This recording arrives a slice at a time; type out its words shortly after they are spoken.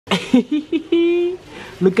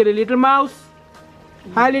Look at the little mouse.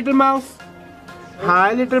 Hi, little mouse.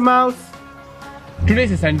 Hi, little mouse. Today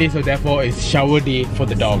is a Sunday, so therefore it's shower day for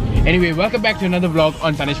the dog. Anyway, welcome back to another vlog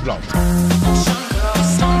on TaneshhVlogs.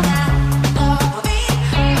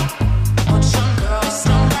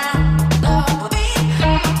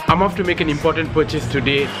 I'm off to make an important purchase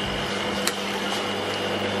today.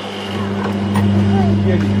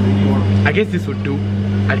 I guess this would do.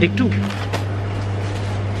 I'll take 2.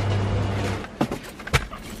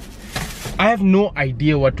 I have no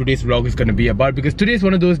idea what today's vlog is gonna be about because today is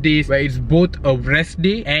one of those days where it's both a rest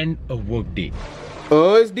day and a work day.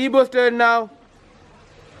 Oh, it's Debo's turn now.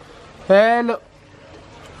 Hello.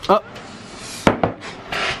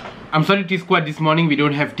 I'm sorry tea squad, this morning we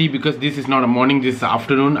don't have tea because this is not a morning, this is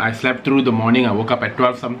afternoon. I slept through the morning, I woke up at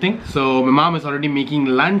 12 something. So my mom is already making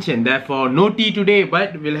lunch and therefore no tea today,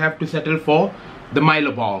 but we'll have to settle for the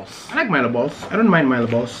Milo balls. I like Milo balls. I don't mind Milo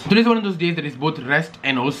balls. Today's one of those days that is both rest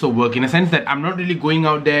and also work, in a sense that I'm not really going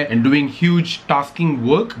out there and doing huge tasking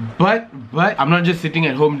work, but I'm not just sitting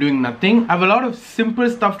at home doing nothing. I have a lot of simple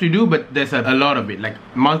stuff to do, but there's a lot of it, like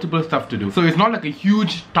multiple stuff to do. So it's not like a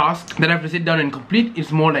huge task that I have to sit down and complete.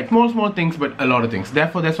 It's more like small things, but a lot of things.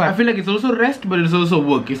 Therefore, that's why I feel like it's also rest, but it's also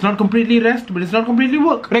work. It's not completely rest, but it's not completely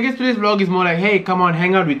work. But I guess today's vlog is more like, hey, come on,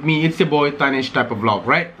 hang out with me. It's your boy Taneshh type of vlog,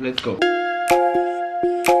 right? Let's go.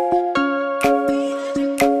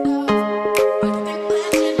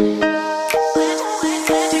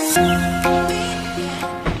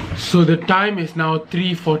 So the time is now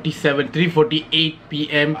 3:48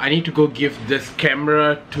 p.m. I need to go give this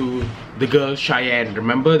camera to the girl Cheyenne.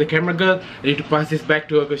 Remember the camera girl? I need to pass this back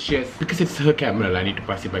to her because it's her camera. I need to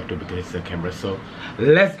pass it back to her because it's her camera. So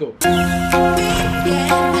let's go.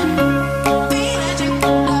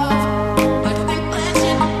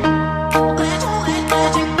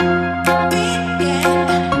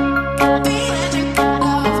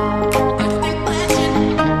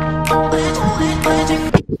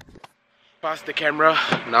 Past the camera,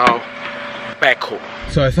 now back home.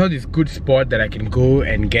 So I saw this good spot that I can go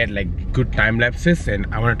and get like good time lapses, and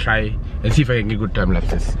I want to try and see if I can get good time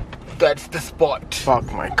lapses. That's the spot.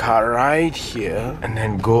 Park my car right here and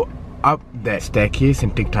then go up that staircase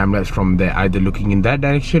and take time lapse from there, either looking in that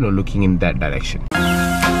direction or looking in that direction.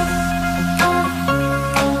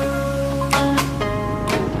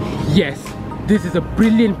 Yes, this is a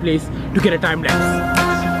brilliant place to get a time lapse.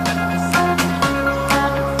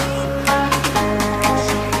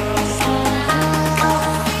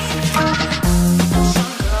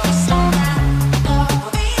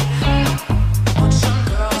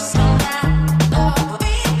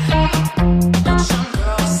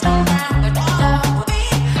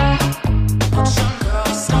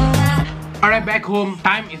 Alright, back home.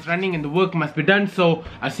 Time is running and the work must be done, so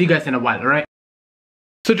I'll see you guys in a while, alright?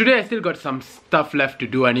 So today I still got some stuff left to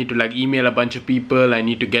do. I need to like email a bunch of people. I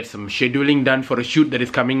need to get some scheduling done for a shoot that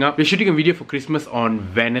is coming up. We're shooting a video for Christmas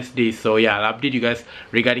on Wednesday, so yeah, I'll update you guys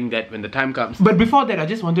regarding that when the time comes. But before that, I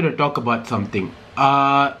just wanted to talk about something.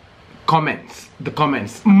 Comments. The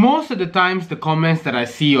comments. Most of the times the comments that I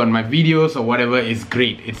see on my videos or whatever is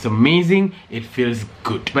great. It's amazing. It feels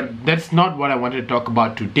good. But that's not what I wanted to talk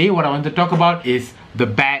about today. What I want to talk about is the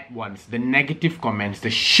bad ones, the negative comments, the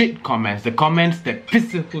shit comments, the comments that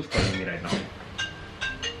piss. Who's calling me right now?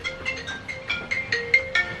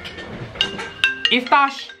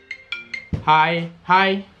 Istash.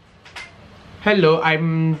 Hi. Hello,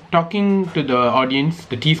 I'm talking to the audience,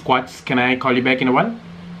 the T squads. Can I call you back in a while?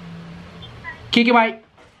 Okay, bye.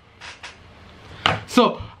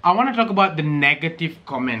 So, I want to talk about the negative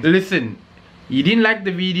comments. Listen, you didn't like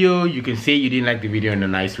the video, you can say you didn't like the video in a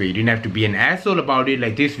nice way. You didn't have to be an asshole about it,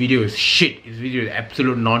 like this video is shit, this video is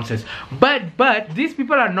absolute nonsense. But these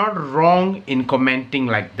people are not wrong in commenting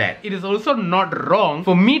like that. It is also not wrong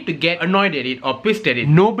for me to get annoyed at it or pissed at it.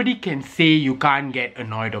 Nobody can say you can't get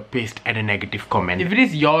annoyed or pissed at a negative comment. If it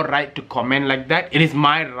is your right to comment like that, it is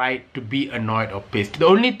my right to be annoyed or pissed. The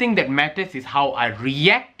only thing that matters is how I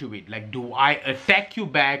react to it. Like, do I attack you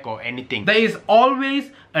back or anything? There is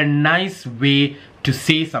always a nice way to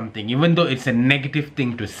say something, even though it's a negative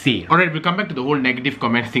thing to say. Alright, we'll come back to the whole negative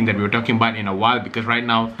comments thing that we were talking about in a while, because right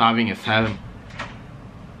now, starving as hell.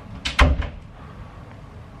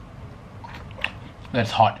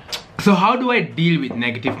 That's hot. So how do I deal with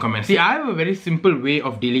negative comments? See, I have a very simple way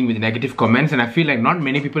of dealing with negative comments, and I feel like not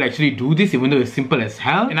many people actually do this, even though it's simple as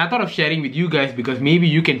hell. And I thought of sharing with you guys because maybe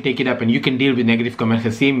you can take it up and you can deal with negative comments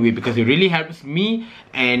the same way, because it really helps me,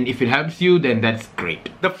 and if it helps you, then that's great.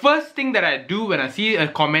 The first thing that I do when I see a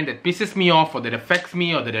comment that pisses me off, or that affects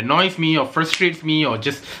me, or that annoys me, or frustrates me, or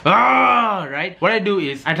just right? What I do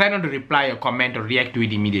is I try not to reply or comment or react to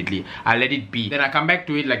it immediately. I let it be. Then I come back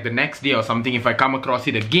to it like the next day or something. If I come across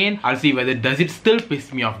it again, I'll see whether does it still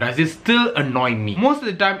piss me off, does it still annoy me. Most of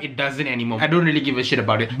the time it doesn't anymore. I don't really give a shit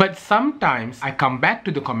about it. But sometimes I come back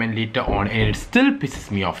to the comment later on and it still pisses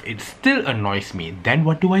me off, it still annoys me. Then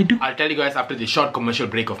what do? I'll tell you guys after the short commercial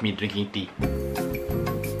break of me drinking tea.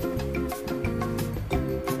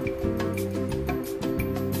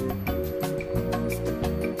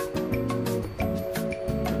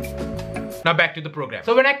 Now back to the program.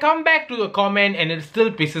 So when I come back to the comment and it still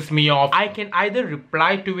pisses me off, I can either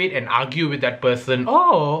reply to it and argue with that person,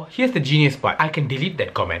 or here's the genius part, I can delete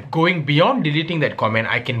that comment. Going beyond deleting that comment,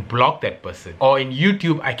 I can block that person. Or in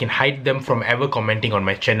YouTube, I can hide them from ever commenting on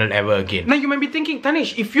my channel ever again. Now you might be thinking,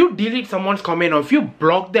 Tanesh, if you delete someone's comment or if you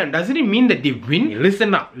block them, doesn't it mean that they win?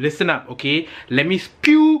 Listen up, okay? Let me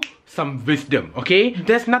spew some wisdom, okay?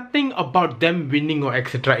 There's nothing about them winning or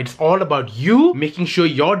etc. It's all about you making sure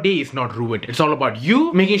your day is not ruined. It's all about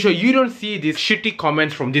you making sure you don't see these shitty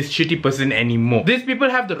comments from this shitty person anymore. These people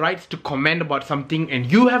have the rights to comment about something and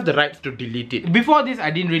you have the rights to delete it. Before this, I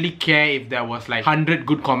didn't really care if there was like 100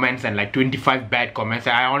 good comments and like 25 bad comments.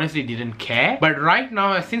 I honestly didn't care. But right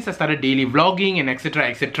now, since I started daily vlogging and etc,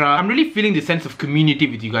 I'm really feeling the sense of community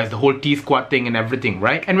with you guys, the whole T-Squad thing and everything,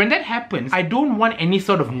 right? And when that happens, I don't want any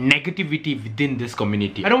sort of negativity within this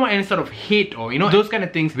community. I don't want any sort of hate or those kind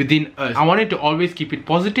of things within us. I wanted to always keep it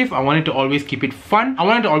positive. I wanted to always keep it fun. I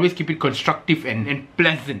wanted to always keep it constructive and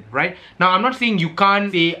pleasant, right? Now I'm not saying you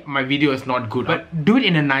can't say my video is not good, but do it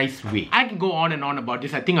in a nice way. I can go on and on about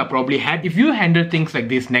this. I think I probably had. If you handle things like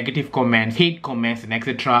this, negative comments, hate comments and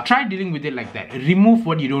etc, try dealing with it like that. Remove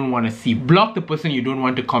what you don't want to see. Block the person you don't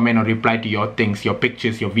want to comment or reply to your things, your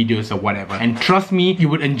pictures, your videos or whatever. And trust me, you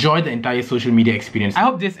would enjoy the entire social media experience. I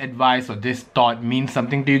hope this advice or this thought means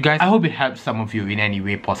something to you guys. I hope it helps some of you in any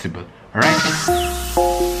way possible.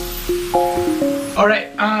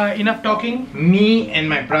 Alright, enough talking. Me and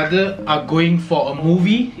my brother are going for a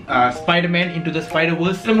movie, Spider-Man Into the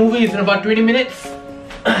Spider-Verse. The movie is in about 20 minutes.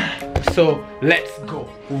 So let's go.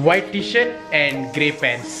 White t-shirt and grey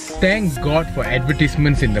pants. Thank God for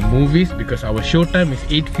advertisements in the movies, because our showtime is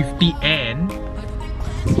 8:50 and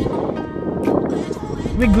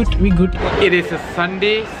we're good. It is a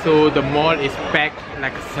Sunday, so the mall is packed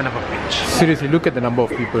like a son of a bitch. Seriously, look at the number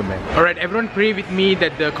of people, man. Alright, everyone pray with me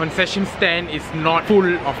that the concession stand is not full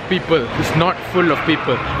of people. It's not full of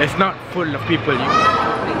people. It's not full of people.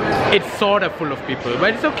 It's sort of full of people,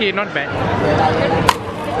 but it's okay, not bad.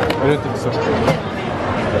 I don't think so.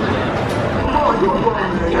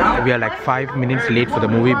 We are like 5 minutes late for the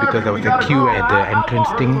movie because there was a queue at the entrance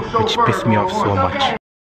thing, which pissed me off so much.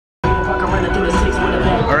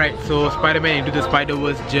 Alright, so Spider-Man Into the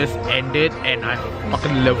Spider-Verse just ended and I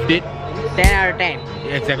fucking loved it. 10 out of 10.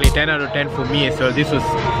 Exactly, 10 out of 10 for me as well. This was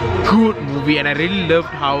good movie and I really loved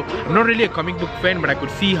how, I'm not really a comic book fan, but I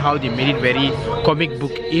could see how they made it very comic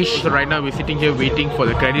book-ish. So right now we're sitting here waiting for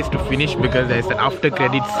the credits to finish because there's an after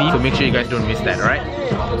credit scene. So make sure you guys don't miss that,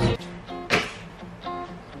 alright?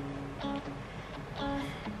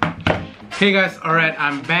 Hey guys, alright,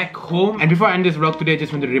 I'm back home, and before I end this vlog today, I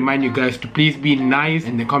just want to remind you guys to please be nice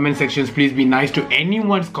in the comment sections. Please be nice to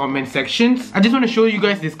anyone's comment sections. I just want to show you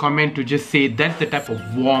guys this comment to just say that's the type of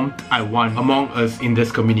warmth I want among us in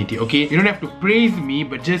this community, okay? You don't have to praise me,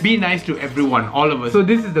 but just be nice to everyone, all of us. So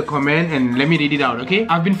this is the comment and let me read it out, okay?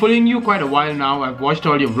 I've been following you quite a while now. I've watched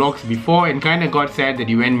all your vlogs before and kinda got sad that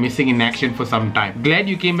you went missing in action for some time. Glad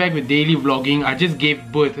you came back with daily vlogging. I just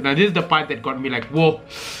gave birth. Now this is the part that got me like, whoa.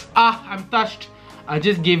 I'm touched. I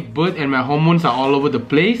just gave birth and my hormones are all over the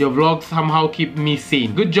place. Your vlogs somehow keep me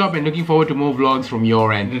sane. Good job and looking forward to more vlogs from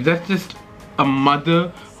your end. That's just a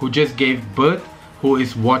mother who just gave birth who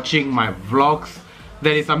is watching my vlogs.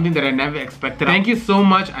 That is something that I never expected. Thank you so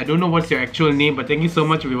much. I don't know what's your actual name, but thank you so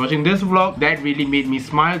much for watching this vlog. That really made me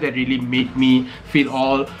smile. That really made me feel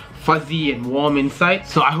all fuzzy and warm inside.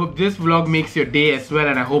 So I hope this vlog makes your day as well,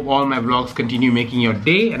 and I hope all my vlogs continue making your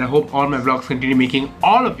day, and I hope all my vlogs continue making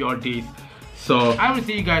all of your days. So I will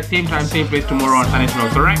see you guys same time, same place tomorrow on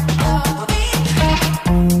TaneshhVlogs, alright?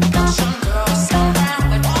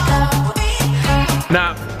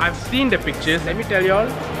 Now, I've seen the pictures. Let me tell y'all,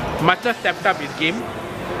 Matcha stepped up his game.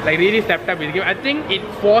 Like really stepped up his game. I think it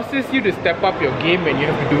forces you to step up your game when you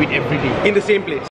have to do it every day. In the same place.